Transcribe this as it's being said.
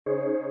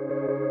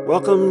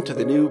Welcome to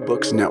the New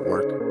Books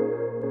Network.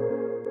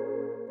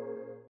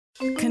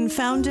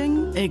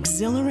 Confounding,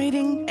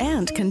 exhilarating,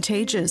 and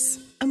contagious.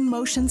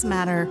 Emotions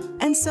matter,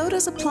 and so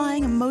does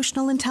applying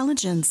emotional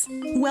intelligence.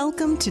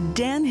 Welcome to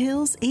Dan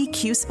Hill's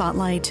EQ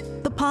Spotlight,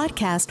 the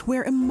podcast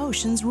where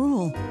emotions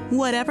rule.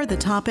 Whatever the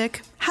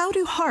topic, how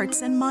do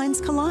hearts and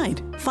minds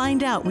collide?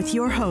 Find out with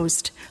your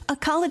host, a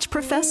college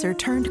professor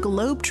turned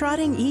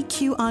globe-trotting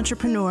EQ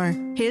entrepreneur.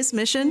 His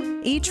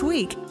mission? Each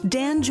week,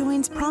 Dan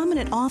joins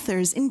prominent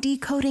authors in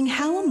decoding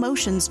how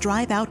emotions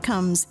drive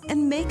outcomes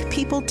and make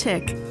people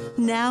tick.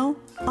 Now,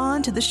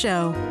 on to the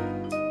show.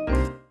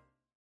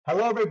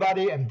 Hello,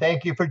 everybody, and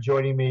thank you for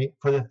joining me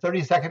for the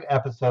 32nd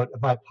episode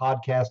of my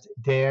podcast,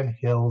 Dan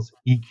Hill's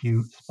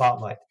EQ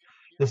Spotlight.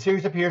 The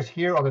series appears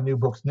here on the New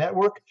Books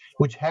Network,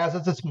 which has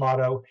as its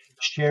motto,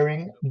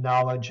 sharing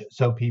knowledge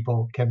so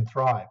people can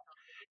thrive.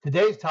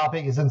 Today's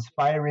topic is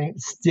inspiring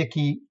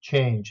sticky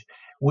change.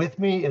 With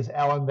me is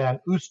Ellen Van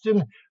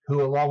Oosten,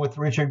 who, along with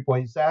Richard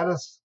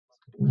Boyatzis,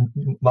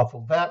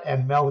 muffled that,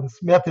 and Melvin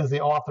Smith, is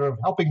the author of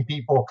Helping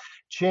People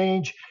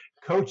Change,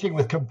 Coaching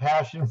with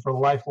Compassion for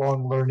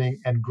Lifelong Learning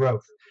and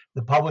Growth.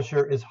 The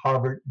publisher is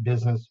Harvard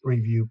Business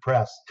Review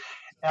Press.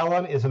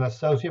 Ellen is an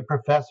associate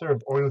professor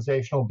of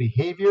organizational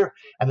behavior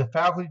and the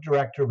faculty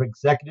director of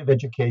executive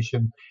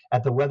education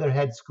at the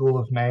Weatherhead School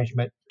of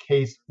Management,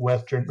 Case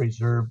Western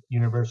Reserve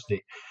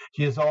University.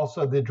 She is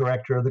also the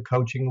director of the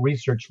Coaching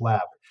Research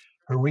Lab.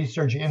 Her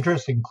research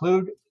interests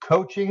include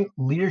coaching,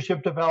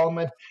 leadership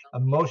development,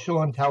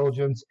 emotional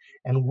intelligence,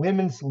 and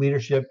women's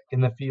leadership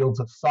in the fields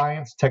of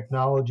science,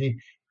 technology,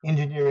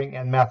 engineering,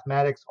 and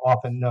mathematics,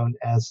 often known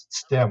as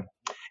STEM.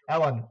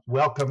 Ellen,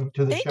 welcome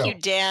to the show. Thank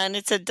you, Dan.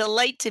 It's a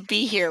delight to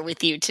be here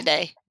with you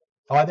today.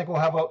 I think we'll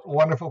have a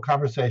wonderful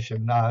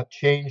conversation.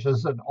 Change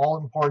is an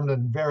all-important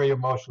and very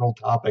emotional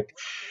topic.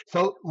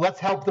 So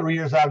let's help the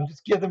readers out and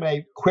just give them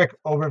a quick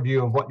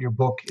overview of what your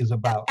book is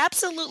about.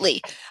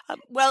 Absolutely.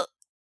 Well,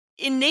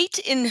 innate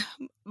in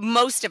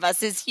most of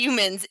us as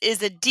humans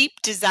is a deep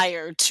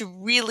desire to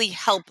really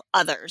help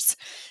others.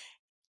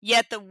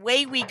 Yet the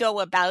way we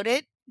go about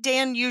it,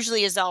 Dan,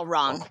 usually is all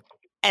wrong.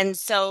 And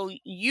so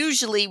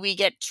usually we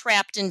get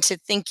trapped into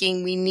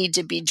thinking we need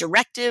to be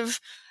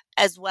directive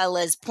as well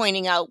as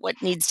pointing out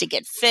what needs to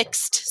get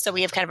fixed. So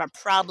we have kind of a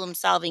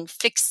problem-solving,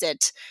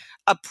 fix-it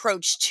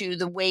approach to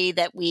the way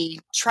that we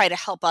try to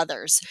help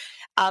others.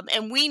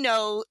 And we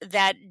know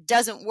that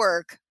doesn't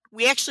work.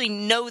 We actually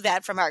know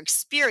that from our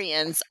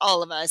experience,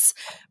 all of us.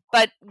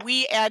 But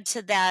we add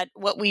to that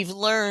what we've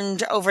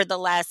learned over the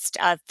last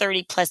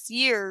 30 plus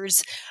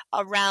years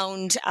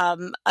around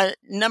a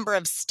number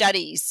of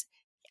studies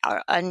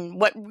on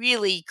what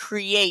really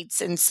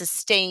creates and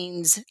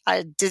sustains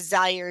a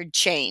desired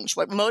change,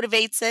 what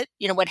motivates it,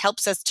 what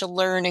helps us to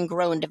learn and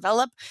grow and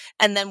develop,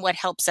 and then what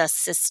helps us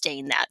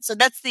sustain that. So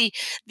that's the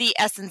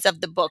essence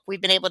of the book.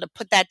 We've been able to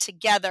put that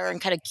together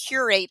and kind of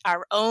curate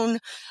our own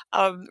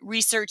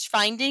research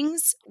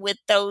findings with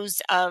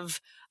those of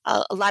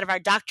a lot of our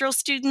doctoral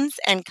students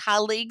and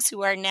colleagues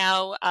who are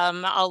now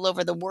all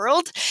over the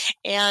world.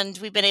 And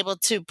we've been able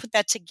to put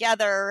that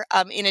together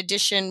in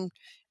addition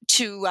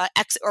to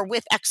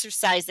with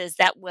exercises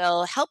that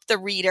will help the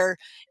reader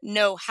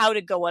know how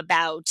to go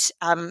about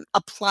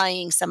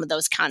applying some of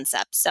those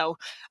concepts. So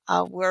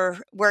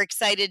we're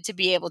excited to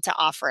be able to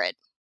offer it.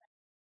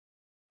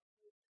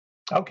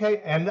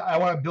 Okay, and I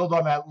want to build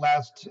on that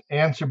last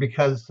answer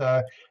because,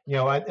 I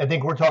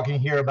think we're talking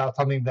here about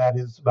something that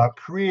is about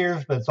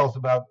careers, but it's also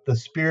about the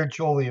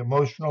spiritual, the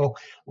emotional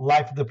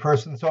life of the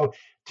person. So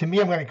to me,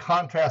 I'm going to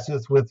contrast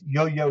this with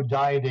yo-yo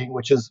dieting,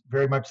 which is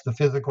very much the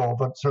physical,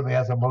 but certainly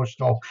has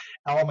emotional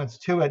elements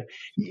to it.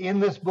 In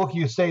this book,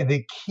 you say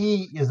the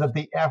key is that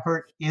the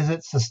effort, is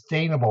it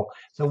sustainable?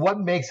 So what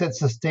makes it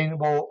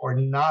sustainable or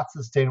not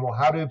sustainable?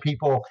 How do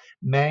people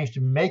manage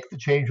to make the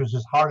change, which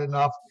is hard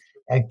enough,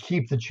 and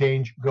keep the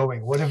change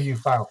going? What have you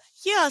found?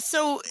 Yeah,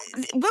 so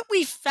what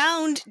we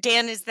found,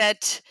 Dan, is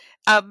that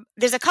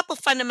there's a couple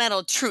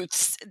fundamental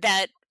truths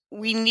that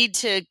we need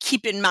to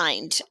keep in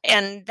mind.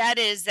 And that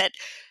is that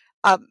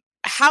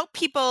how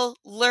people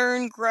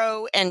learn,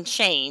 grow, and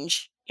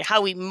change,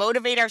 how we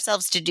motivate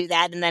ourselves to do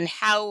that, and then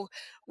how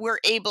we're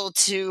able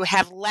to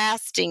have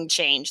lasting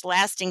change,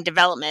 lasting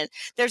development.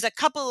 There's a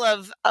couple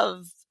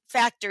of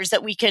factors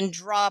that we can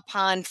draw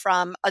upon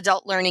from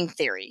adult learning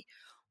theory.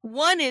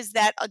 One is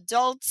that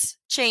adults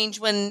change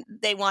when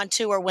they want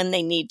to or when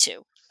they need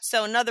to.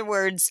 So in other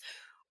words,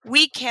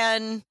 we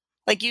can,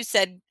 like you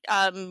said,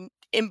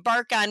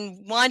 embark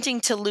on wanting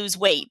to lose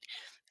weight.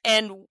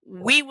 And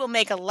we will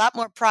make a lot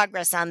more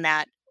progress on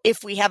that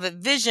if we have a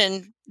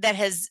vision that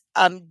has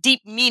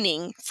deep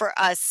meaning for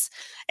us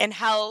and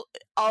how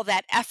all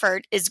that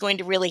effort is going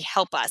to really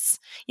help us.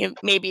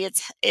 Maybe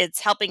it's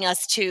helping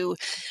us to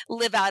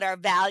live out our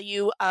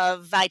value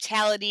of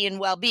vitality and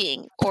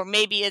well-being, or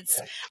maybe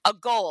it's a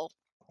goal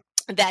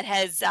that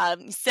has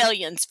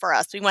salience for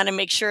us. We want to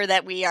make sure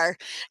that we are,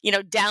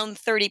 down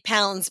 30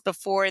 pounds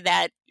before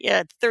that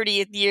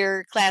 30th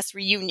year class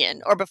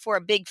reunion or before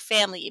a big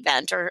family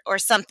event or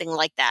something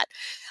like that.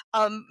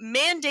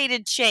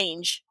 Mandated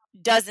change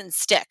doesn't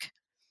stick.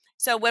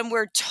 So when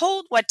we're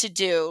told what to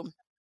do,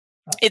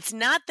 it's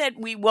not that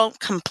we won't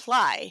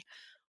comply.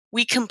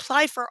 We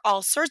comply for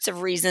all sorts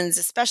of reasons,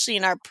 especially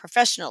in our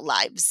professional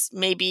lives.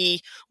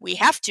 Maybe we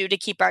have to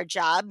keep our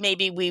job.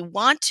 Maybe we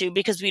want to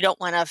because we don't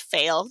want to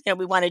fail.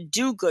 We want to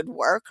do good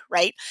work,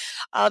 right?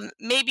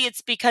 Maybe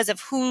it's because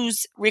of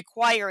who's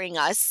requiring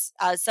us,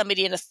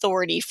 somebody in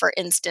authority, for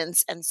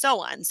instance, and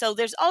so on. So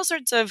there's all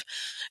sorts of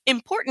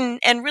important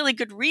and really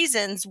good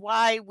reasons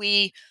why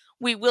we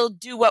will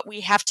do what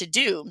we have to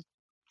do,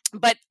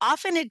 but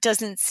often it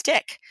doesn't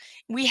stick.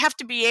 We have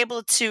to be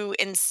able to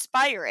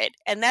inspire it,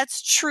 and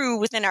that's true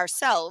within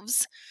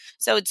ourselves.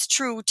 So it's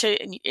true to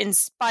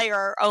inspire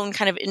our own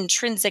kind of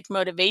intrinsic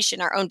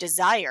motivation, our own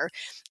desire.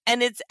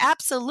 And it's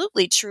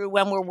absolutely true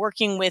when we're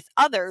working with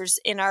others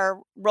in our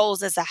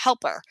roles as a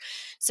helper.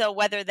 So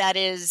whether that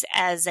is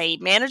as a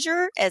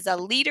manager, as a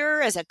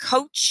leader, as a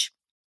coach,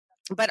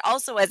 but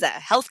also as a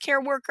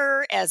healthcare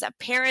worker, as a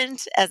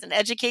parent, as an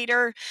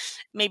educator,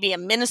 maybe a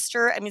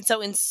minister. I mean,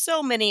 so in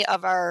so many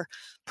of our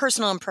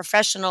personal and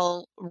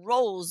professional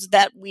roles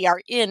that we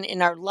are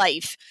in our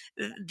life,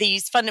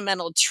 these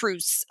fundamental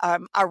truths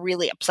are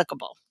really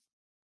applicable.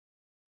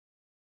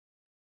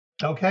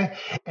 Okay.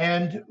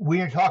 And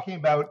we are talking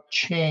about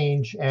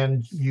change,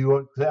 and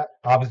you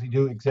obviously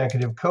do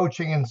executive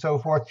coaching and so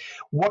forth.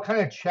 What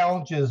kind of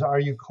challenges are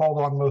you called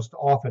on most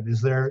often?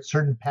 Is there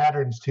certain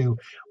patterns to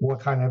what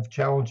kind of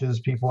challenges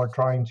people are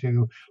trying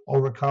to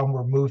overcome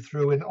or move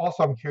through? And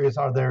also, I'm curious,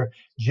 are there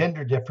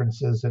gender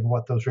differences in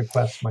what those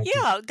requests might be?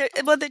 Yeah,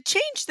 well, the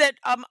change that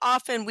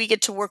often we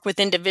get to work with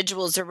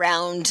individuals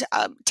around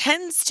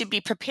tends to be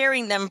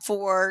preparing them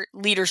for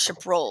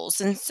leadership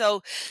roles. And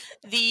so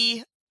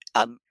the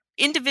um,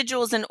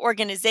 individuals and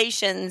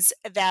organizations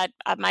that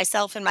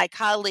myself and my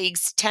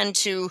colleagues tend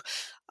to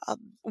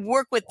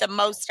work with the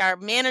most are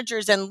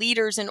managers and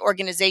leaders in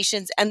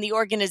organizations and the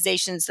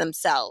organizations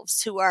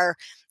themselves who are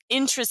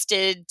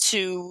interested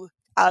to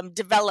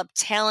develop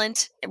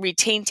talent,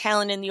 retain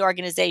talent in the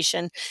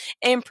organization,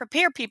 and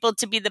prepare people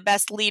to be the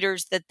best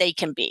leaders that they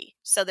can be.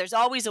 So there's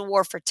always a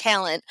war for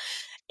talent,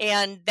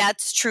 and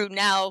that's true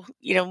now,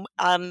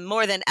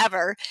 more than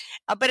ever.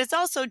 But it's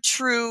also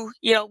true,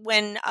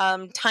 when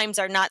times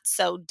are not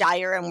so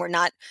dire and we're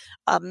not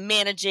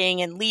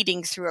managing and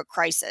leading through a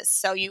crisis.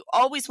 So you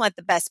always want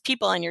the best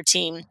people on your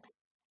team,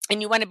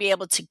 and you want to be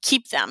able to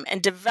keep them,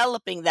 and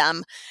developing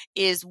them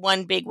is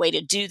one big way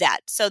to do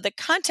that. So the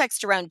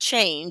context around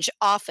change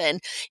often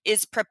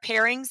is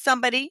preparing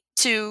somebody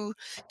to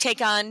take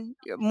on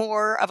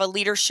more of a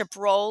leadership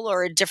role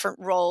or a different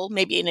role,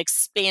 maybe an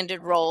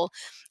expanded role,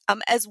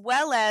 as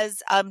well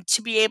as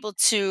to be able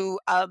to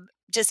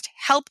just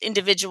help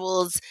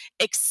individuals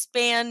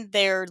expand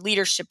their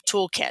leadership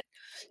toolkit.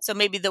 So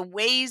maybe the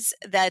ways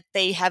that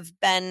they have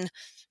been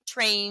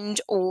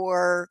trained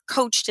or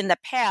coached in the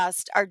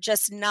past are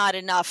just not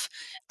enough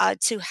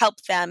to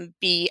help them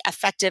be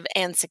effective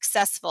and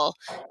successful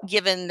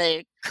given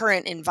the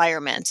current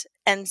environment.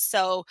 And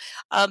so,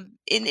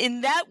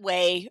 in that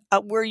way,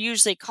 we're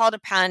usually called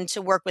upon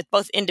to work with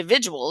both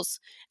individuals,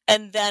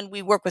 and then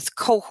we work with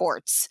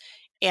cohorts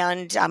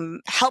and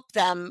help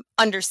them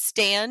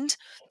understand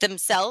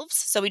themselves.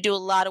 So we do a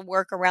lot of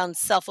work around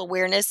self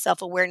awareness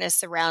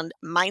around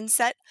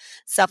mindset,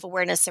 self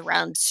awareness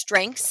around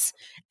strengths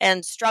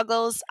and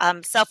struggles,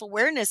 self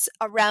awareness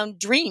around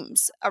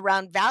dreams,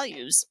 around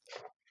values,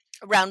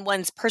 around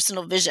one's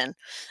personal vision.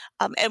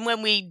 And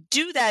when we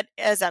do that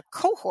as a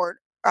cohort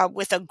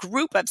with a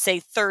group of, say,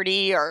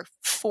 30 or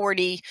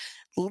 40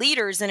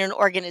 leaders in an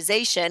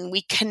organization,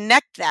 we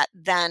connect that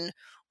then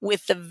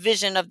with the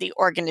vision of the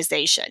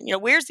organization.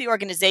 Where's the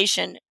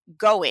organization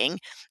going,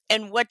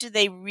 and what do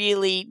they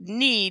really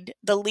need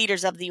the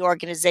leaders of the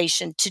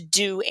organization to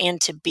do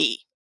and to be?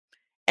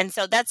 And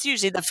so that's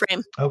usually the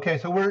frame. Okay.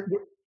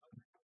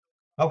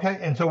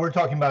 And so we're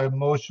talking about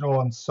emotional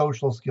and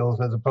social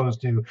skills as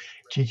opposed to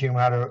teaching them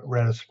how to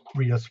read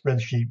a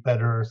spreadsheet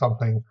better or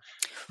something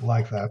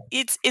like that.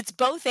 It's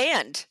both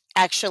and,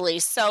 actually.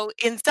 So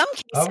in some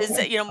cases,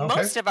 Okay. Okay.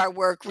 most of our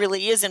work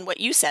really is in what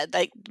you said,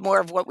 like more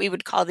of what we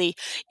would call the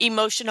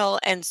emotional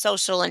and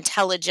social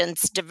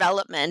intelligence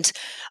development,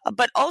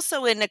 but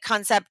also in a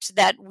concept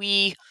that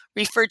we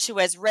refer to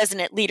as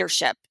resonant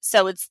leadership.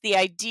 So it's the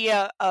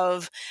idea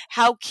of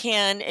how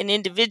can an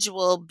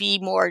individual be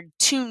more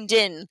tuned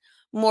in,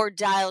 more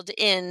dialed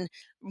in,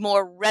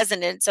 more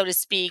resonant, so to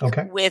speak,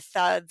 Okay. with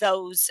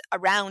those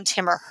around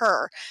him or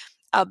her.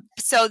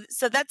 So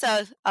that's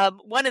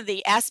one of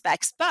the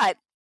aspects. But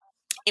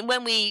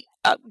when we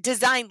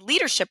design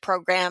leadership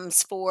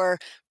programs for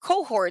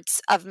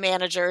cohorts of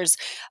managers,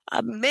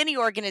 many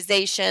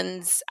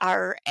organizations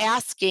are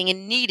asking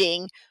and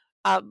needing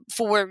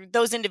for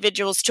those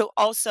individuals to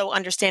also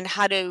understand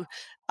how to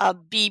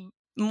be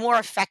more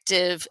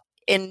effective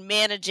in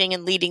managing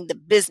and leading the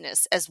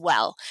business as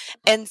well.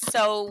 And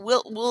so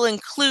we'll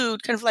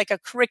include kind of like a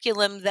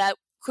curriculum that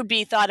could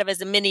be thought of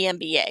as a mini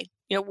MBA,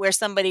 where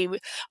somebody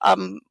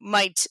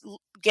might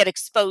get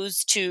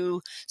exposed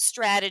to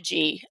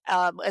strategy,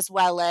 as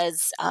well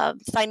as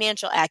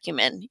financial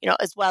acumen,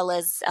 as well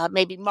as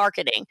maybe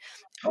marketing.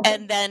 Okay.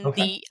 And then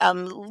Okay. the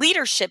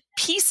leadership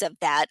piece of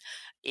that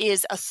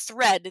is a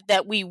thread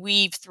that we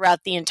weave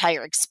throughout the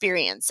entire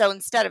experience. So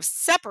instead of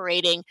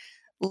separating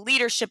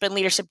leadership and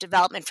leadership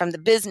development from the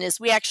business,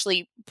 we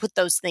actually put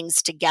those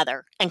things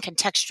together and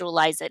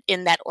contextualize it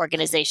in that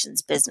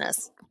organization's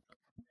business.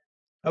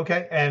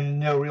 Okay. And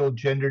no real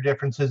gender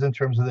differences in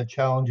terms of the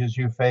challenges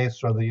you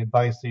face or the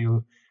advice that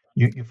you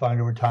find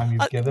over time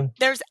you've given?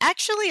 There's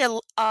actually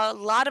a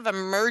lot of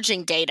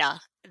emerging data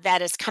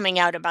that is coming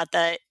out about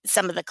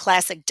some of the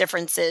classic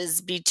differences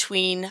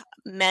between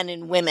men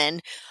and women.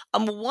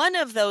 One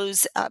of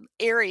those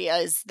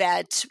areas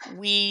that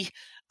we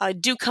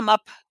do come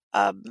up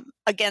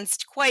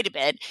against quite a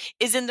bit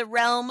is in the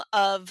realm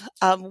of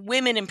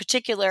women in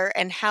particular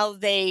and how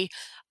they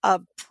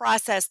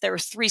process their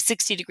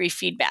 360-degree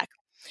feedback.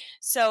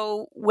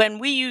 So when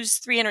we use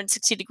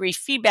 360-degree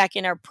feedback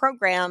in our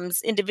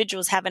programs,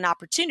 individuals have an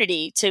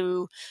opportunity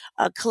to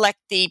collect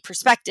the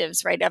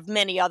perspectives, right, of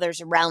many others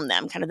around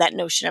them, kind of that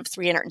notion of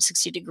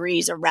 360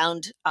 degrees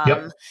around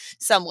Yep.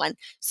 someone.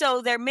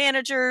 So their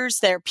managers,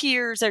 their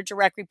peers, their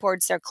direct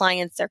reports, their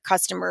clients, their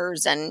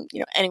customers, and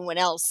anyone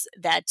else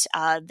that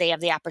they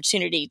have the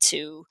opportunity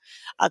to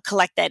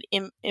collect that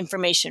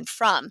information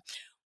from.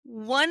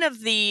 One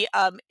of the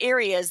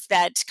areas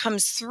that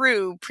comes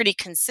through pretty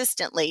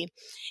consistently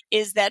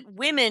is that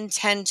women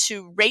tend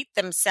to rate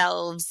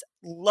themselves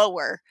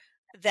lower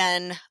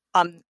than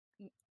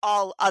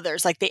all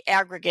others, like the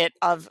aggregate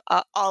of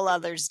all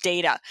others'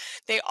 data.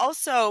 They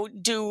also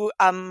do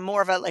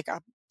more of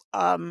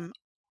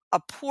a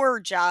poor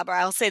job, or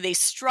I'll say they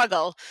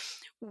struggle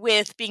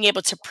with being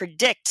able to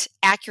predict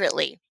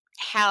accurately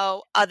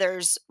how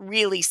others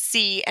really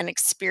see and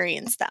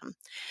experience them.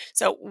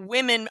 So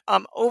women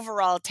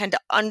overall tend to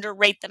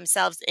underrate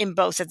themselves in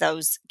both of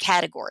those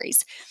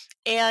categories.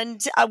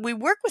 And we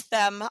work with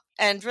them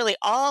and really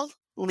all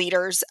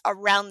leaders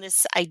around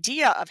this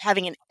idea of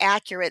having an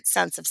accurate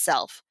sense of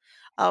self.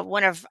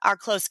 One of our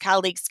close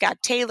colleagues, Scott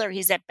Taylor,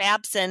 he's at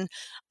Babson.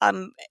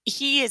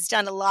 He has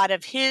done a lot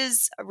of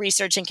his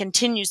research and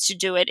continues to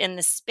do it in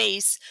the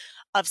space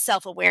of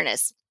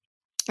self-awareness.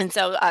 And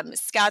so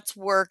Scott's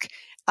work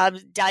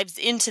dives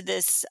into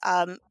this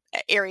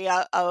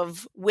area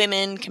of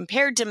women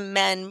compared to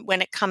men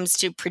when it comes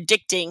to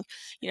predicting,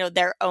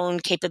 their own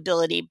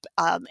capability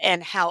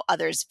and how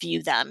others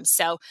view them.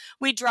 So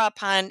we draw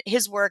upon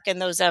his work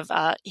and those of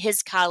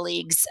his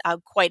colleagues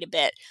quite a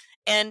bit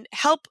and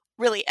help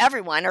really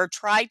everyone, or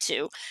try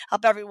to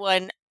help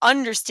everyone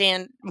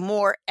understand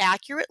more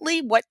accurately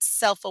what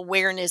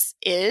self-awareness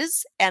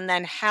is, and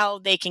then how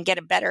they can get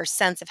a better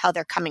sense of how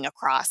they're coming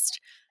across.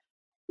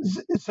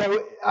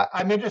 So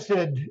I'm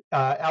interested,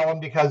 Ellen,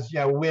 because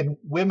when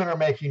women are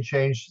making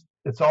change,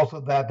 it's also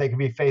that they can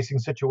be facing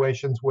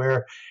situations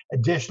where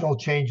additional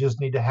changes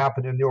need to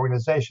happen in the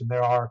organization.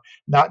 There are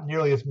not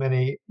nearly as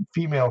many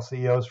female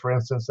CEOs, for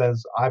instance,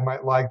 as I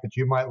might like, that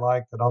you might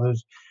like, that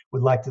others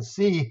would like to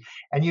see.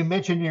 And you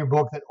mentioned in your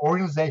book that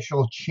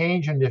organizational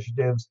change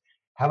initiatives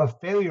have a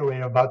failure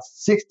rate of about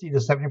 60 to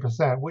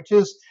 70%, which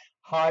is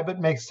high, but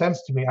makes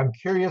sense to me. I'm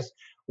curious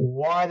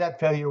why that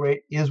failure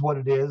rate is what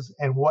it is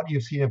and what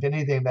you've seen, if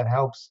anything, that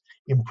helps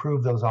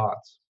improve those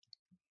odds.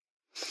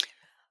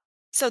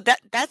 So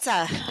that's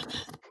a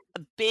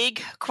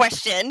big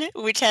question,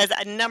 which has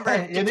a number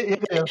of It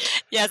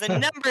is. yes, a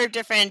number of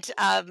different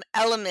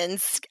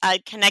elements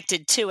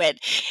connected to it,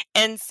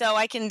 and so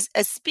I can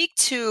speak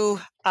to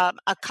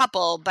a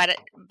couple, but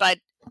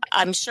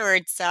I'm sure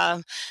it's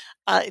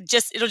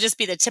it'll just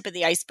be the tip of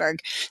the iceberg.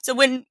 So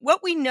what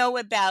we know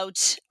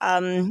about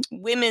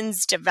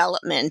women's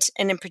development,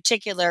 and in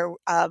particular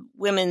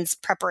women's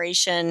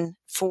preparation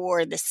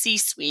for the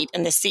C-suite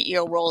and the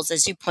CEO roles,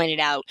 as you pointed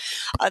out,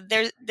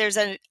 there's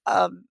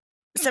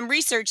some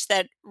research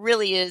that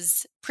really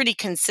is pretty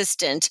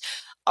consistent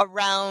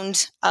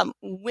around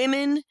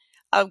women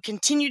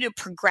continue to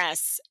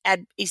progress at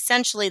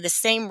essentially the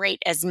same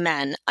rate as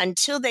men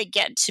until they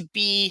get to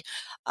be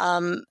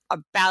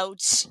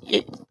about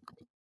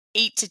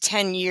 8 to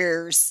 10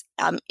 years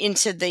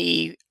into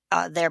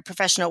their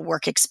professional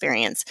work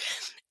experience.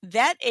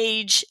 That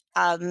age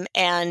and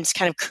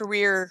kind of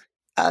career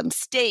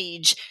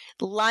stage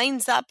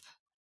lines up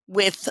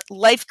with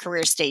life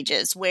career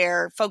stages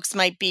where folks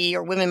might be,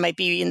 or women might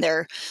be, in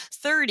their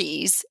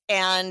 30s.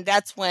 And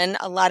that's when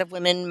a lot of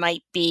women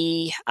might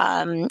be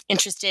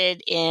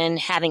interested in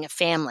having a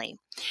family.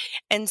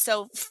 And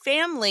so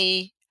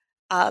family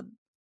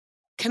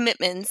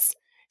commitments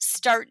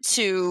start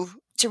to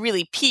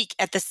really peak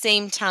at the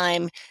same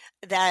time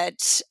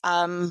that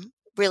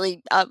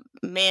really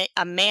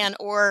a man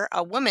or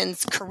a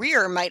woman's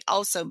career might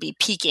also be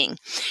peaking.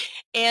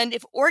 And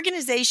if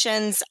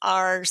organizations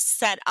are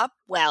set up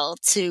well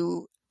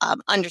to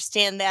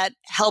understand that,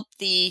 help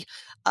the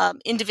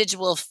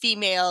individual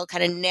female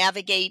kind of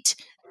navigate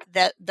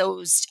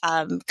those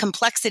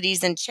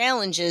complexities and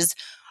challenges.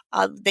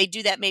 They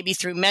do that maybe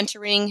through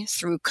mentoring,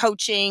 through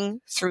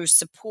coaching, through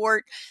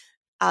support,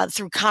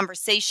 through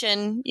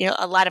conversation,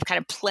 a lot of kind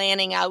of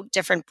planning out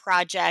different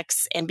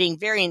projects and being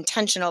very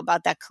intentional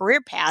about that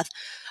career path.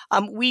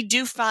 We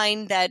do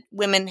find that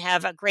women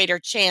have a greater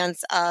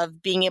chance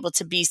of being able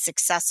to be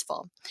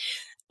successful.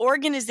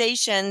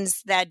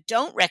 Organizations that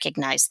don't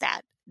recognize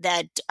that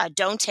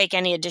don't take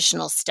any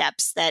additional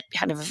steps, that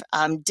kind of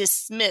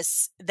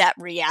dismiss that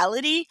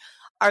reality,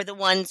 are the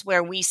ones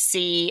where we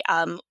see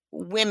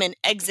women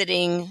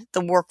exiting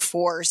the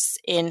workforce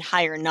in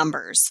higher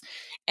numbers.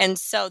 And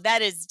so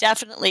that is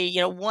definitely,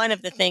 one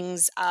of the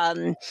things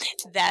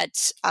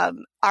that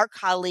our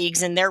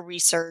colleagues in their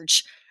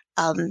research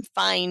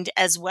find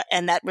as well,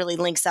 and that really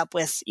links up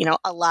with,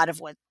 a lot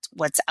of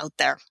what's out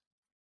there.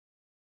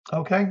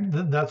 Okay,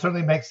 that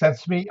certainly makes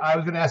sense to me. I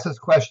was going to ask this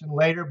question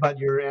later, but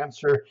your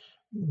answer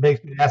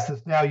makes me ask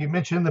this now. You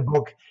mentioned in the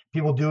book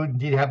people do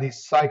indeed have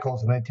these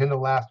cycles, and they tend to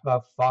last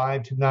about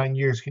 5 to 9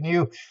 years. Can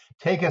you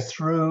take us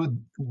through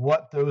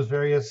what those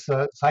various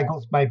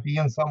cycles might be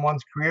in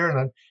someone's career, and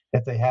then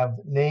if they have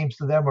names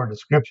to them or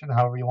description,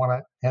 however you want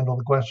to handle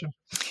the question?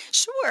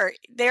 Sure.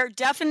 There are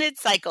definite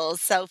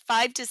cycles. So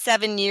 5 to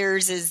 7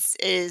 years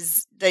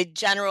is the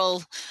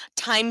general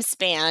time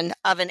span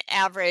of an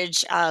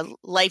average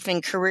life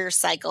and career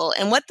cycle.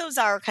 And what those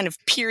are kind of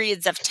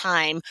periods of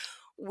time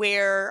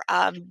where,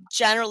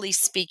 generally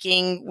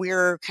speaking,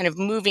 we're kind of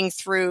moving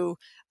through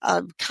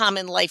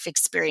common life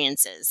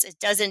experiences. It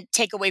doesn't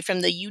take away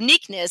from the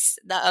uniqueness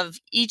of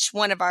each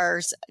one of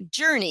our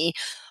journey,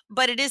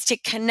 but it is to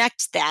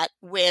connect that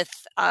with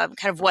kind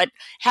of what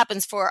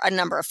happens for a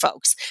number of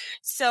folks.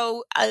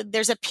 So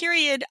there's a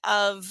period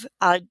of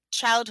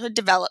childhood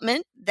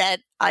development that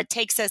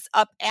takes us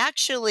up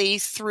actually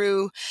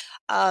through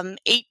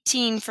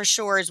 18 for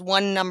sure is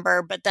one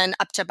number, but then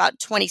up to about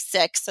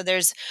 26. So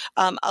there's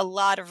a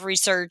lot of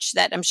research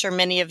that I'm sure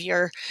many of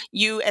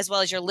you as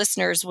well as your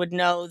listeners would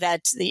know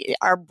that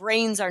our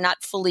brains are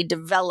not fully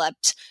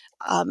developed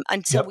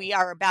until we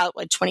are about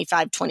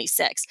 25,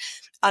 26.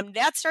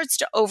 That starts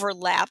to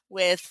overlap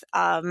with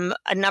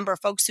a number of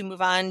folks who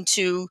move on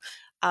to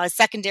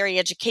secondary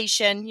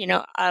education.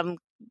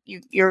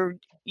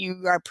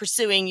 You are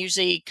pursuing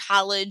usually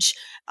college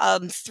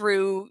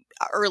through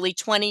early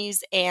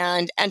 20s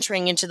and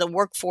entering into the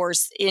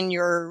workforce in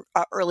your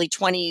early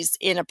 20s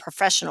in a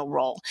professional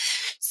role.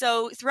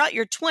 So throughout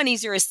your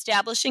 20s, you're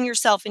establishing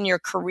yourself in your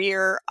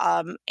career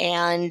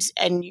and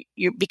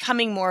you're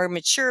becoming more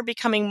mature,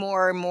 becoming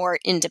more and more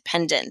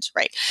independent,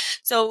 right?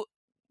 So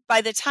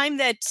by the time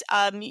that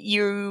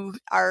you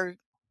are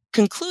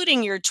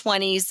concluding your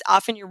 20s,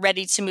 often you're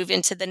ready to move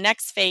into the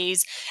next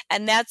phase.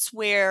 And that's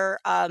where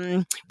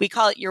we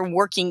call it your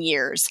working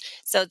years.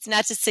 So it's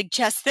not to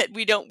suggest that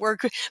we don't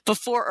work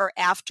before or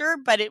after,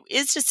 but it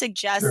is to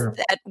suggest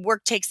that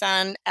work takes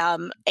on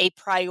a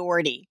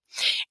priority.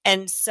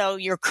 And so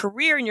your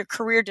career and your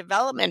career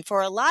development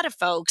for a lot of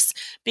folks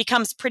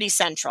becomes pretty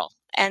central.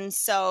 And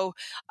so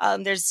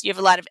you have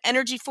a lot of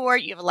energy for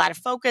it, you have a lot of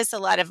focus, a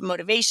lot of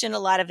motivation, a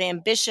lot of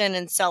ambition,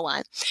 and so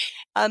on.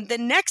 The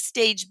next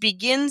stage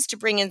begins to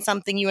bring in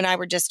something you and I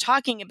were just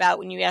talking about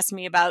when you asked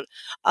me about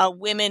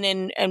women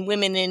and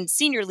women in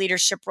senior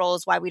leadership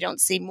roles, why we don't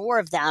see more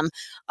of them.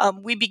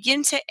 We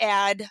begin to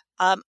add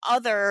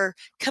other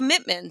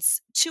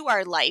commitments to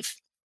our life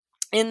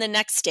in the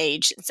next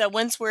stage. So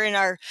once we're in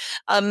our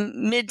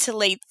mid to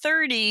late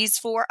 30s,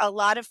 for a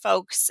lot of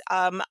folks,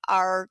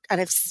 our kind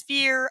of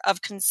sphere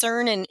of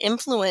concern and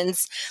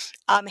influence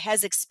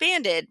has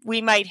expanded. We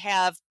might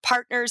have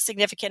partners,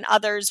 significant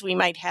others, we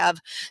might have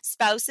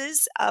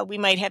spouses, we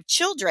might have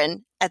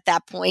children at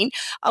that point.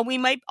 We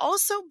might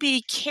also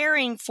be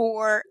caring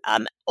for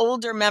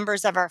older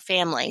members of our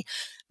family.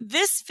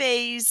 This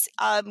phase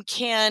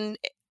can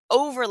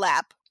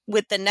overlap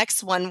with the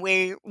next one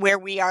where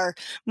we are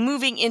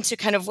moving into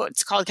kind of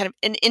what's called kind of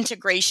an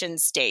integration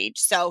stage.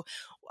 So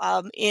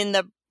in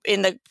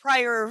the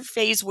prior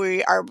phase,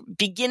 we are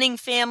beginning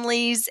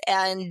families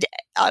and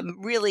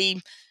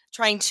really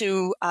trying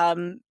to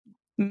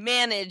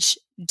manage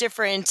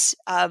different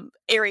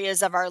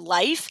areas of our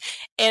life.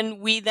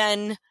 And we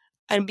then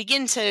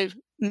begin to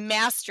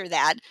master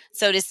that,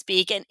 so to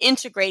speak, and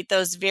integrate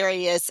those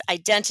various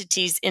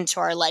identities into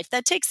our life.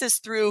 That takes us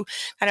through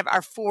kind of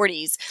our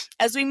 40s.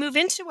 As we move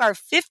into our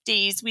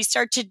 50s, we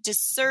start to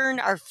discern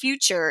our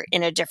future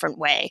in a different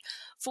way.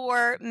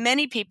 For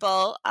many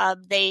people,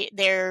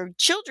 their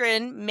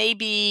children may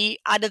be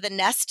out of the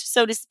nest,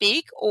 so to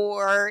speak,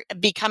 or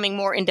becoming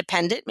more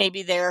independent.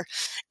 Maybe they're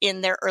in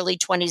their early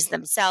 20s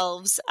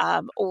themselves,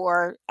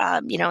 or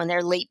in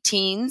their late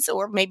teens,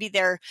 or maybe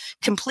they're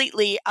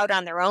completely out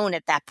on their own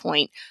at that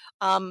point.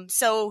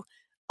 So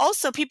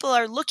also people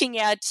are looking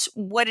at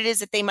what it is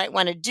that they might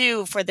want to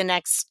do for the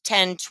next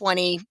 10,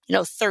 20,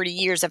 30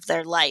 years of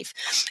their life.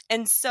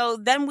 And so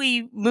then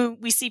we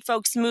see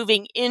folks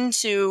moving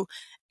into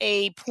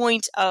a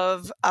point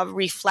of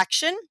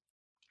reflection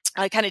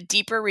a kind of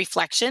deeper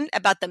reflection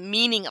about the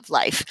meaning of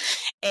life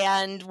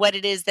and what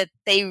it is that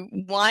they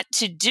want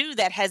to do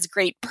that has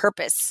great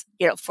purpose,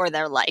 for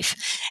their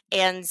life.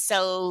 And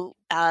so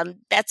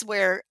that's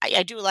where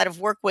I do a lot of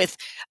work with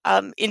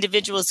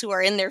individuals who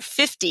are in their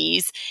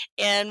 50s.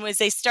 And as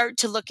they start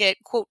to look at,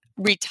 quote,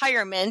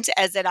 retirement,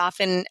 as it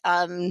often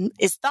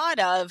is thought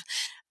of,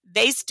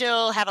 they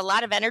still have a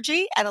lot of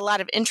energy and a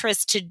lot of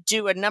interest to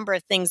do a number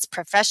of things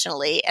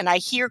professionally. And I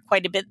hear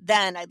quite a bit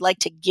then, I'd like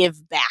to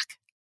give back.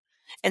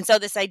 And so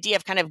this idea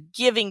of kind of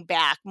giving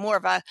back,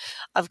 more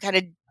of kind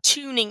of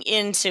tuning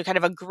into kind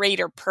of a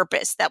greater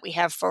purpose that we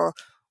have for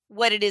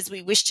what it is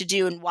we wish to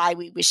do and why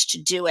we wish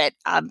to do it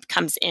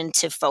comes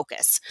into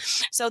focus.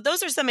 So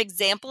those are some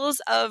examples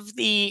of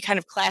the kind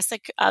of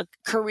classic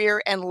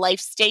career and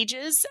life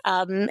stages.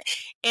 And,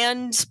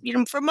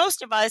 for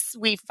most of us,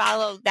 we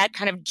follow that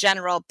kind of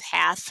general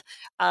path,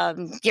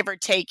 give or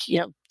take,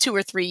 2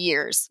 or 3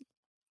 years.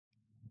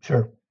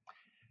 Sure.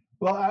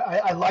 Well,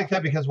 I like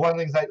that, because one of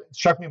the things that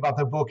struck me about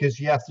the book is,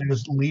 yes,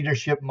 there's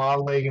leadership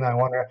modeling, and I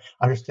want to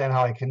understand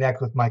how I connect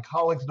with my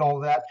colleagues and all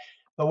of that.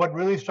 But what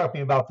really struck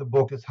me about the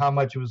book is how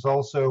much it was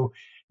also,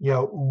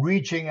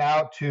 reaching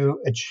out to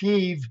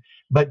achieve,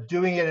 but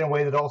doing it in a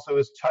way that also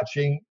is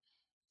touching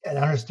and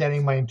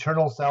understanding my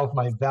internal self,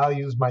 my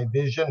values, my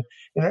vision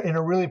in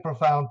a really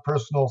profound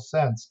personal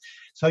sense.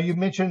 So you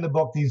mentioned in the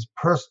book these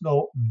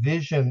personal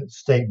vision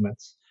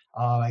statements.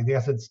 I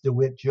guess it's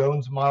DeWitt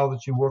Jones model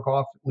that you work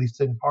off, at least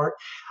in part.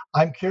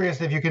 I'm curious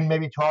if you can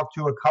maybe talk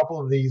to a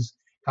couple of these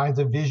kinds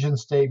of vision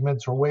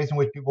statements or ways in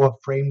which people have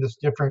framed this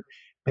different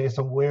based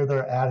on where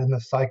they're at in the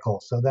cycle.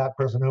 So that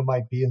person who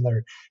might be in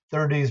their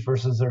 30s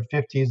versus their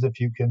 50s, if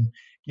you can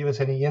give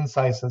us any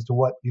insights as to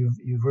what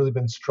you've really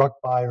been struck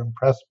by or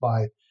impressed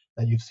by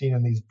that you've seen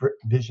in these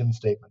vision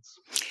statements.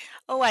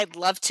 Oh, I'd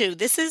love to.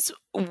 This is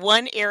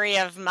one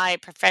area of my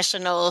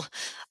professional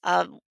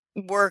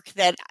work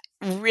that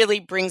really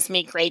brings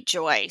me great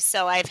joy.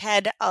 So I've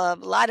had a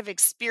lot of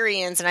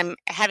experience, and I'm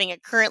having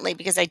it currently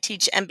because I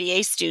teach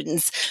MBA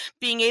students,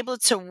 being able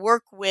to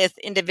work with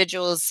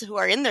individuals who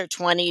are in their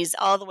 20s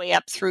all the way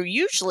up through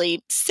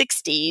usually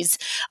 60s,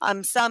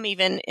 some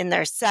even in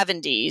their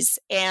 70s.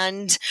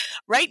 And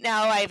right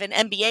now I have an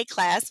MBA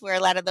class where a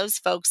lot of those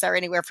folks are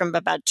anywhere from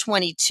about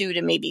 22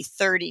 to maybe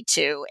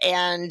 32,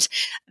 and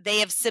they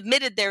have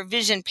submitted their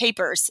vision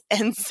papers.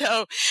 And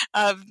so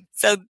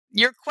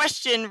your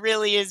question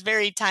really is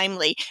very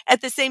timely.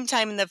 At the same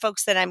time, the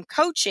folks that I'm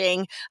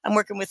coaching, I'm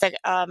working with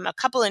a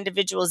couple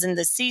individuals in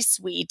the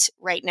C-suite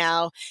right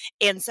now,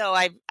 and so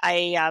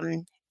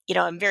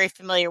I'm very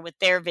familiar with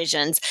their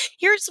visions.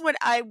 Here's what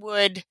I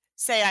would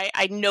say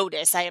I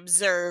notice, I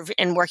observe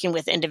in working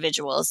with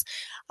individuals.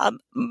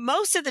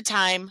 Most of the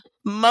time,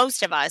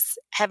 most of us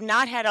have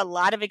not had a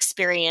lot of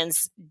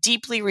experience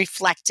deeply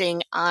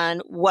reflecting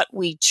on what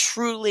we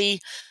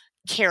truly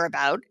care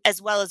about, as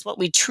well as what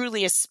we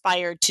truly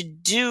aspire to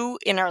do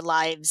in our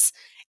lives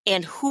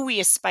and who we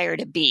aspire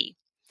to be.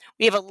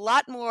 We have a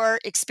lot more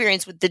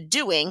experience with the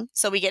doing,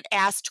 so we get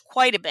asked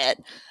quite a bit,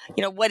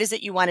 what is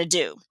it you want to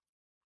do?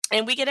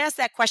 And we get asked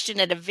that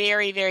question at a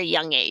very, very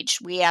young age.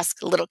 We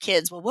ask little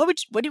kids, well, what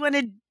do you want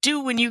to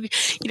do when you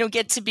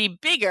get to be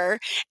bigger?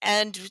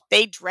 And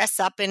they dress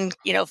up in,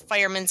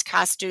 firemen's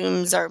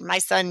costumes. Or my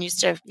son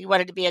he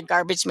wanted to be a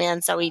garbage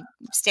man, so he'd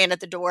stand at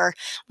the door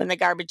when the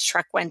garbage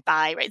truck went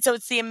by, right? So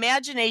it's the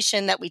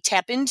imagination that we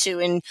tap into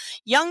in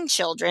young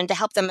children to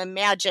help them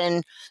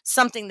imagine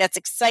something that's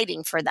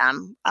exciting for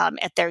them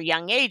at their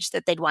young age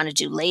that they'd want to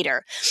do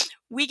later.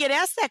 We get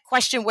asked that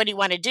question, what do you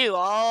want to do,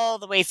 all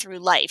the way through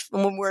life.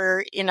 And when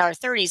we're in our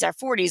 30s, our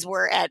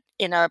 40s,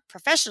 in a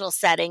professional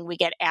setting, we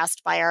get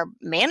asked by our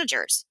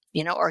managers,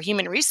 or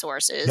human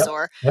resources,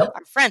 or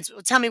our friends,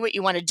 well, tell me what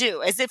you want to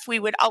do, as if we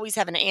would always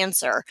have an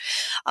answer.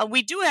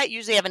 We do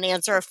usually have an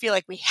answer, or feel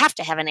like we have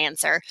to have an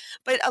answer,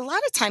 but a lot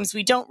of times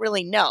we don't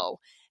really know.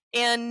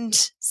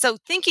 And so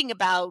thinking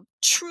about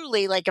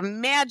truly like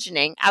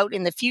imagining out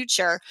in the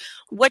future,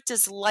 what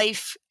does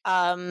life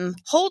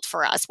hold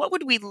for us? What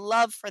would we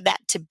love for that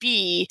to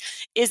be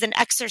is an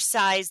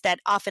exercise that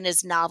often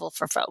is novel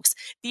for folks.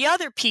 The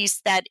other piece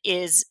that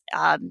is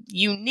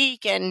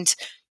unique and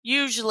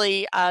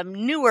usually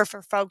newer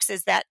for folks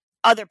is that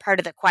other part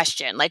of the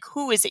question, like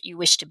who is it you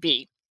wish to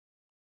be?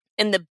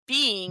 And the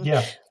being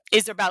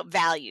is about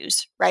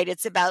values, right?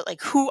 It's about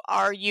like, who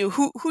are you?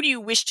 Who do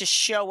you wish to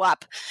show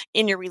up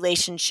in your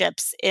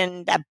relationships,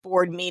 in that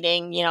board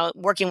meeting,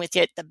 working with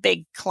the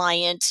big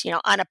client,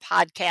 on a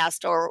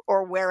podcast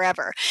or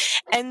wherever.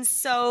 And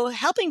so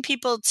helping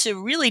people to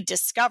really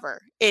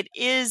discover, it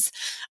is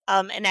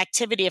an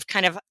activity of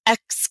kind of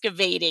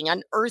excavating,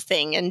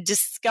 unearthing, and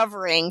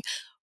discovering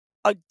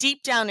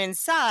deep down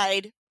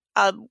inside,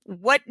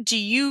 what do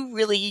you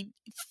really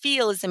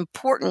feel is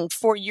important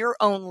for your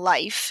own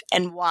life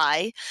and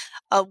why?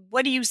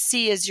 What do you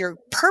see as your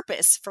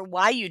purpose for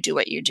why you do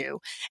what you do?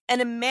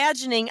 And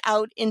imagining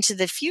out into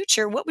the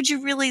future, what would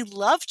you really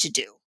love to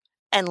do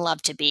and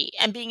love to be?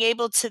 And being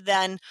able to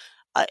then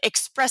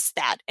express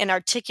that and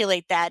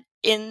articulate that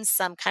in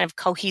some kind of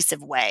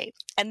cohesive way.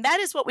 And that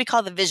is what we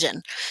call the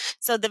vision.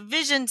 So the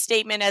vision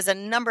statement has a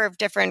number of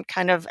different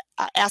kind of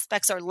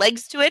aspects or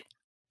legs to it.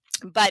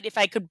 But if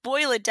I could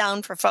boil it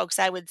down for folks,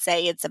 I would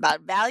say it's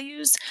about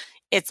values,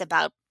 it's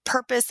about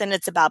purpose, and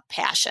it's about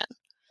passion.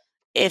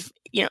 If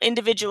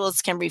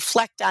individuals can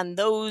reflect on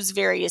those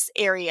various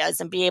areas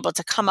and be able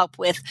to come up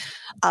with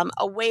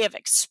a way of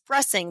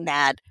expressing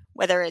that,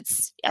 whether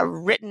it's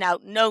written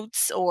out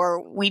notes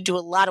or we do a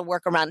lot of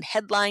work around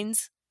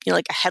headlines,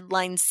 like a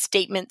headline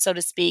statement, so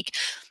to speak,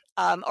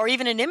 or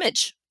even an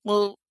image.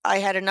 Well, I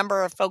had a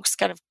number of folks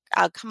kind of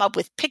come up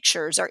with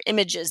pictures or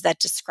images that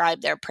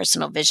describe their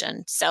personal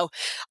vision. So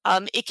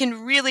it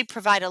can really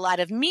provide a lot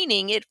of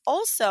meaning. It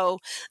also,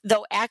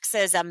 though, acts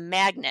as a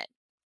magnet.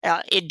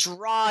 It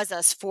draws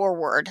us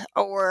forward,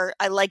 or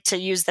I like to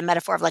use the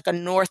metaphor of like a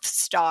North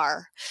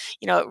Star.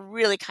 It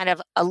really kind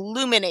of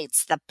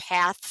illuminates the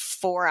path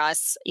for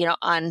us,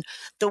 on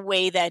the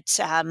way that,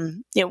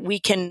 we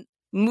can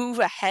move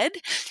ahead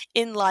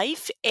in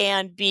life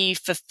and be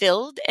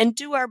fulfilled and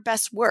do our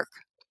best work.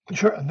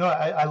 Sure. No,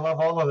 I love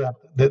all of that.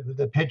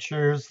 The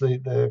pictures,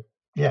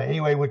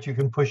 any way which you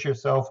can push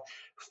yourself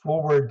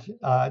forward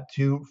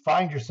to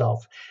find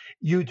yourself.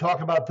 You talk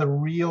about the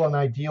real and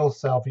ideal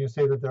self, and you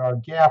say that there are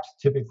gaps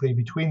typically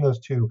between those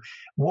two.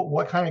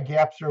 What kind of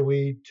gaps are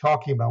we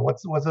talking about?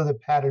 What are the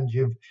patterns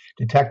you've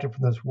detected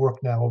from this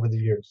work now over the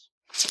years?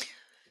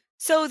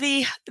 So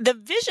the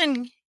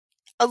vision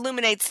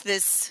illuminates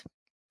this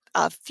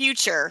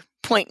future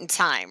point in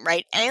time,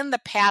 right? And the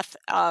path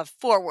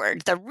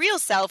forward. The real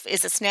self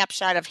is a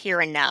snapshot of here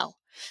and now.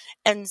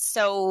 And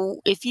so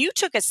if you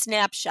took a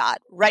snapshot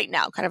right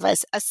now, kind of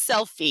a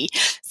selfie,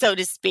 so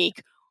to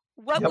speak,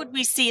 what would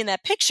we see in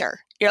that picture?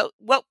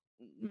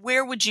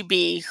 Where would you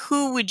be?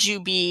 Who would you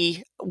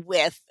be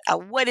with?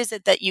 What is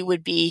it that you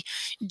would be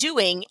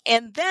doing?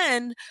 And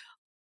then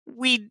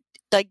we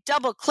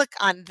double click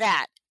on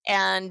that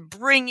and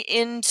bring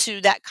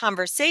into that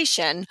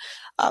conversation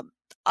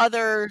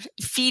other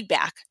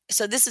feedback.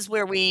 So this is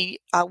where we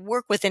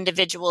work with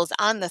individuals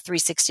on the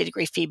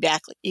 360-degree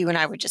feedback like you and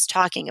I were just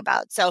talking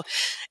about. So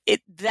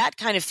that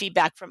kind of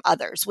feedback from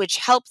others, which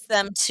helps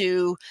them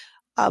to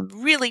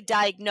really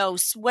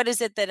diagnose what is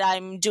it that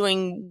I'm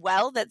doing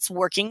well, that's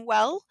working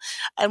well,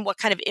 and what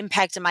kind of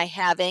impact am I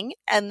having,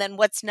 and then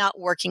what's not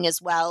working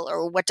as well,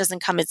 or what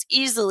doesn't come as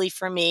easily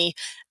for me,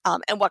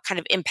 and what kind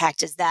of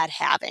impact is that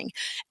having.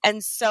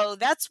 And so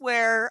that's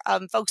where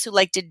folks who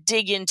like to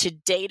dig into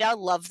data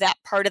love that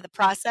part of the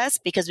process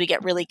because we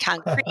get really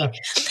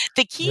concrete.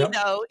 The key,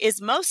 though, is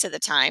most of the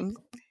time,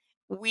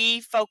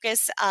 we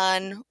focus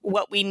on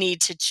what we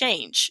need to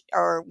change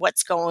or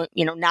what's going,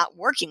 not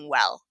working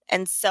well.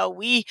 And so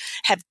we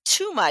have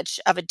too much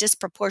of a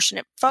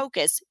disproportionate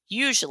focus,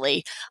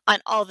 usually, on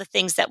all the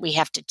things that we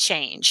have to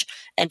change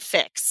and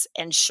fix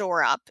and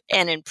shore up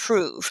and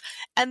improve.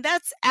 And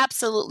that's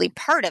absolutely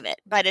part of it,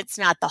 but it's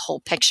not the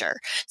whole picture.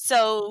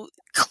 So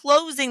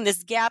closing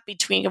this gap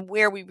between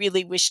where we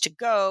really wish to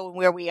go and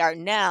where we are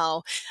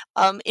now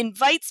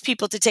invites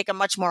people to take a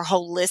much more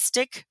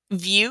holistic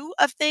view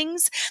of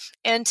things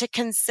and to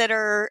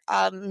consider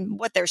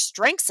what their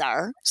strengths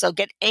are. So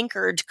get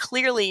anchored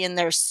clearly in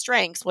their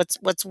strengths,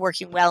 what's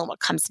working well and what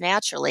comes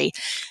naturally,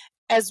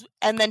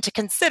 and then to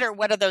consider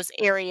what are those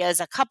areas,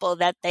 a couple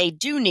that they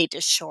do need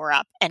to shore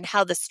up and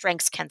how the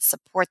strengths can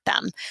support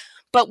them.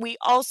 But we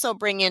also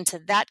bring into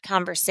that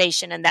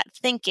conversation and that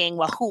thinking,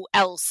 well, who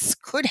else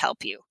could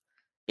help you?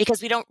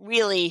 Because we don't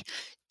really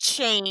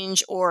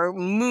change or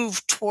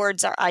move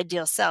towards our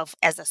ideal self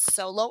as a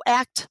solo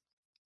act.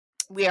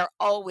 We are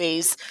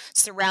always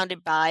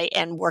surrounded by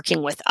and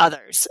working with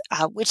others,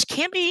 which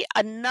can be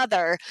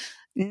another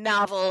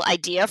novel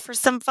idea for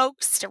some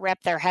folks to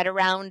wrap their head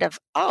around of,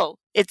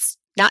 it's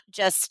not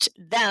just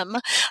them,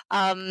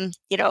 kind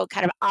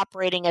of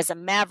operating as a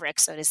maverick,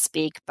 so to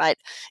speak, but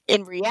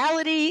in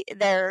reality,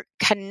 they're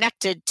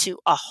connected to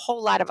a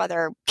whole lot of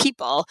other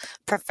people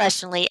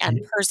professionally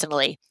and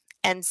personally.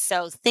 And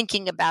so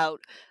thinking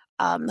about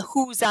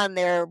who's on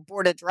their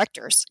board of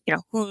directors,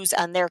 who's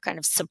on their kind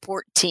of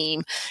support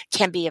team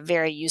can be a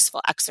very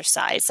useful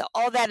exercise. So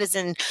all that is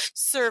in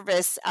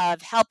service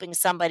of helping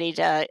somebody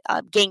to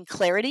gain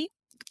clarity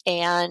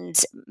and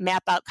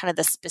map out kind of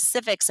the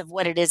specifics of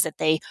what it is that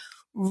they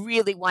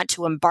really want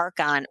to embark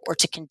on or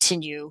to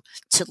continue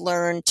to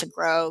learn, to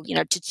grow,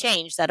 to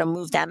change that'll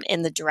move them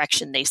in the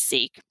direction they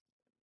seek.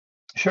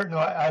 Sure. No,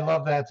 I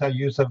love that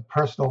use of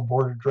personal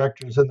board of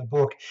directors in the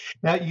book.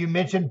 Now, you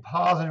mentioned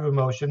positive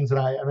emotions, and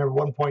I remember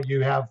one point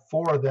you have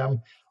 4 of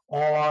them: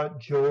 awe,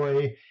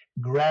 joy,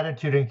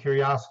 gratitude, and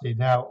curiosity.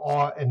 Now,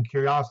 awe and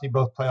curiosity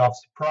both play off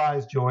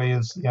surprise. Joy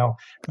is, the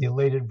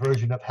elated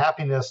version of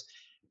happiness.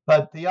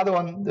 But the other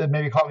one that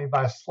maybe caught me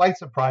by a slight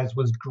surprise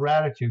was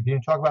gratitude. Can you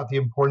talk about the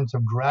importance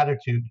of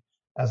gratitude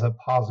as a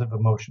positive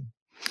emotion?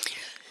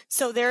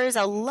 So there is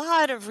a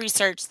lot of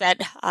research that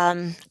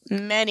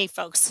many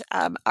folks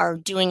are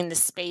doing in the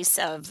space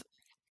of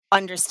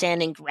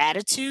understanding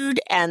gratitude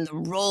and the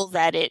role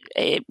that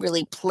it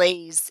really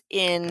plays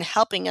in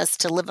helping us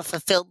to live a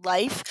fulfilled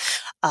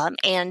life.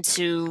 and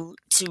to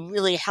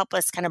really help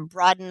us kind of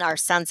broaden our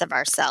sense of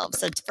ourselves.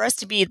 So for us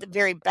to be the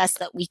very best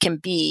that we can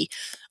be,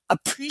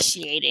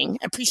 appreciating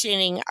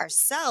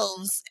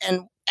ourselves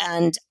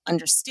and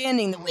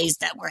understanding the ways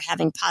that we're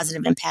having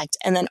positive impact,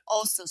 and then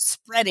also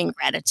spreading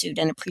gratitude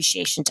and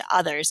appreciation to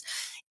others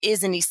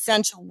is an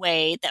essential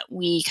way that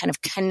we kind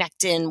of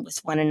connect in with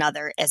one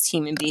another as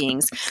human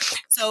beings.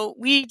 So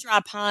we draw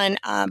upon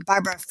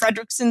Barbara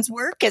Fredrickson's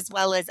work as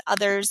well as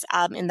others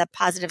in the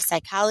positive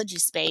psychology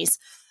space.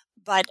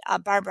 But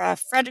Barbara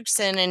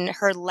Fredrickson in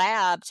her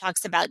lab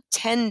talks about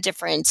 10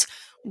 different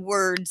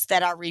words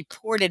that are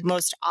reported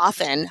most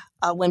often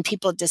when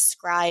people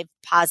describe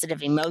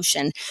positive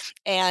emotion.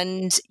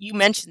 And you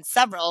mentioned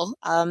several: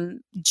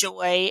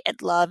 joy,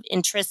 love,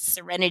 interest,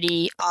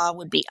 serenity, awe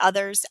would be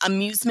others.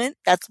 Amusement,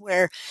 that's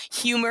where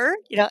humor,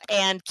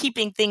 and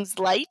keeping things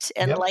light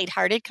and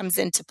lighthearted comes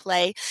into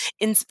play.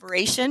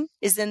 Inspiration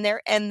is in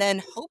there. And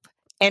then hope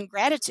and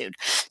gratitude.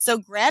 So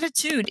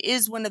gratitude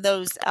is one of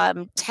those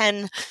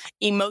 10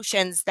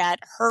 emotions that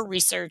her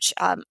research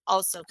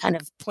also kind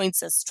of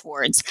points us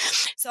towards.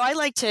 So I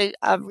like to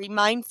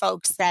remind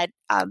folks that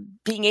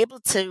being able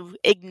to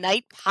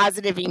ignite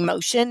positive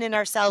emotion in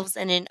ourselves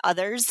and in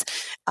others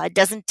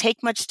doesn't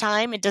take much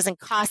time. It doesn't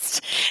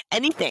cost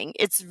anything.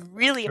 It's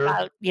really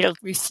about,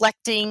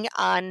 reflecting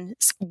on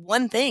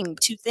one thing,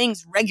 two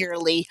things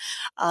regularly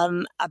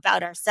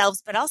about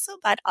ourselves, but also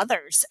about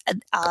others,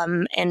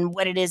 and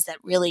what it is that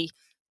really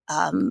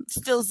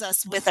fills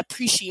us with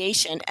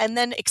appreciation, and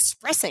then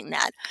expressing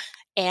that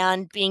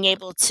and being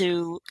able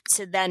to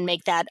then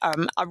make that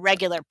a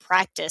regular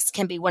practice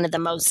can be one of the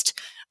most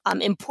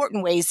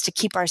important ways to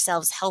keep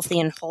ourselves healthy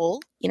and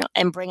whole,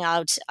 and bring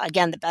out,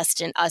 again, the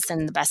best in us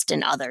and the best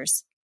in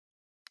others.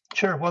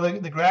 Sure. Well,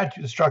 the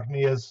gratitude struck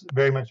me as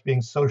very much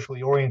being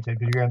socially oriented,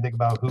 because you're going to think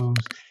about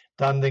who's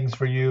done things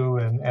for you,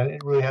 and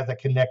it really has a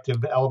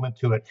connective element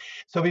to it.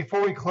 So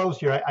before we close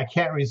here, I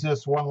can't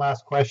resist one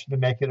last question to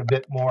make it a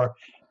bit more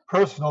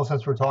personal,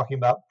 since we're talking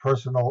about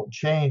personal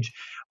change.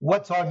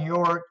 What's on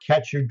your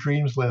catch your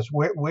dreams list?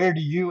 Where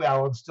do you,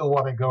 Alan, still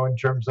want to go in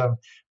terms of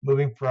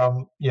moving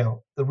from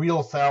the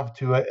real self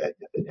to an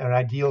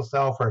ideal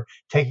self, or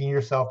taking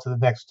yourself to the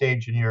next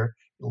stage in your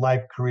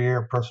life,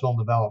 career, personal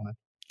development?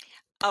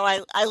 Oh,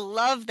 I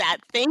love that.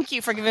 Thank you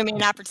for giving me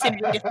an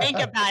opportunity to think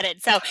about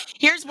it. So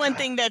here's one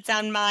thing that's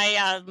on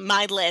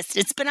my list.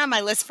 It's been on my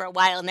list for a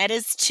while, and that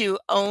is to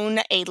own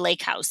a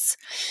lake house.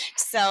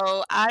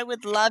 So I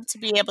would love to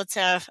be able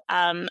to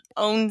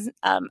own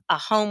a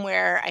home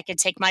where I could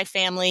take my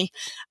family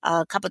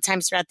a couple of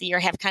times throughout the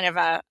year, have kind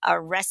of a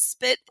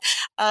respite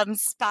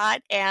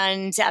spot,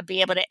 and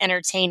be able to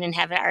entertain and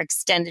have our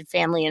extended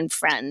family and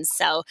friends.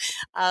 So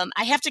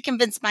I have to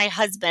convince my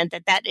husband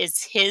that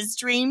is his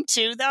dream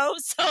too, though.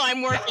 So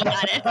I'm working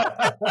on it.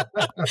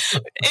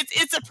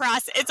 It's a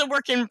process. It's a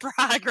work in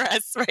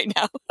progress right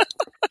now.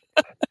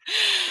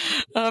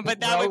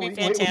 But that would be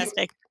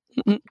fantastic.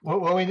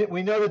 Well,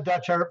 we know the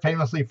Dutch are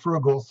famously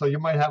frugal, so you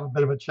might have a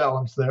bit of a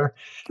challenge there.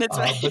 That's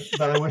right.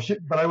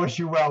 But I wish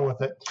you well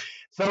with it.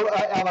 So,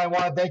 Alan, I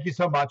want to thank you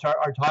so much.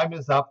 Our time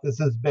is up. This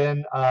has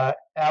been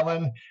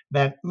Ellen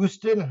Van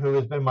Oosten, who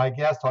has been my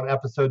guest on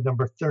episode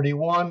number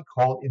 31,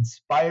 called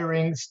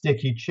Inspiring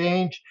Sticky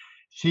Change.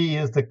 She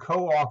is the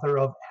co-author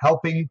of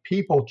Helping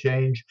People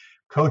Change,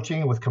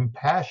 Coaching with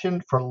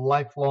Compassion for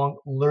Lifelong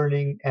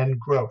Learning and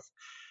Growth.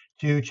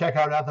 To check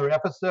out other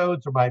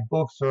episodes or my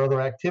books or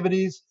other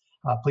activities,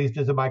 please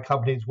visit my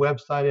company's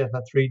website at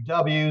the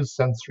 3Ws,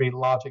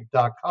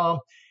 sensorylogic.com.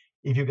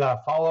 If you've got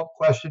a follow-up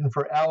question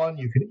for Alan,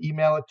 you can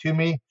email it to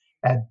me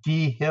at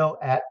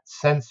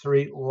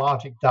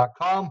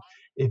dhill@sensorylogic.com.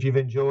 If you've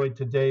enjoyed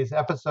today's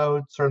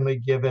episode, certainly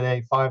give it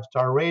a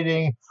 5-star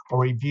rating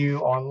or review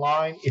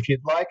online if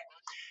you'd like.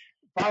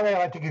 Finally, I'd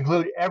like to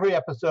conclude every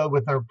episode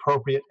with an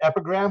appropriate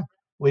epigram.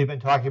 We've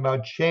been talking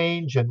about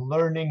change and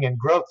learning and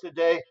growth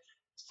today,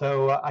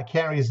 so I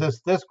can't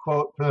resist this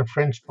quote from the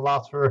French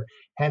philosopher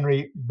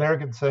Henry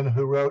Bergson,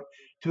 who wrote,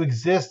 "To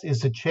exist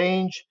is to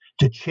change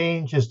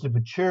is to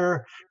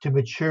mature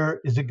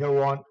is to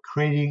go on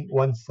creating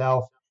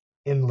oneself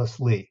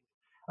endlessly."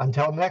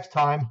 Until next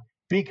time,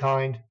 be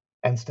kind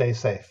and stay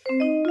safe.